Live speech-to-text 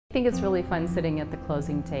I think it's really fun sitting at the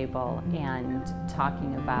closing table and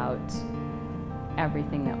talking about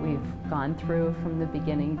everything that we've gone through from the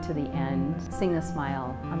beginning to the end, seeing the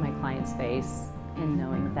smile on my client's face and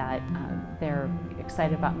knowing that they're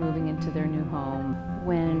excited about moving into their new home.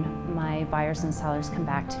 When my buyers and sellers come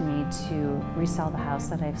back to me to resell the house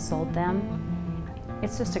that I've sold them,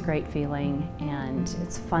 it's just a great feeling, and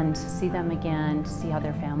it's fun to see them again, to see how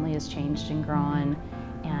their family has changed and grown,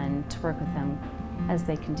 and to work with them as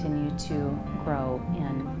they continue to grow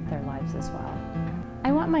in their lives as well.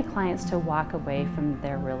 I want my clients to walk away from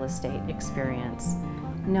their real estate experience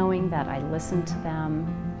knowing that I listened to them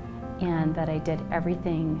and that I did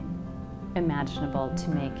everything imaginable to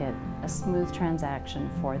make it a smooth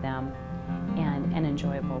transaction for them and an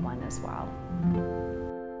enjoyable one as well.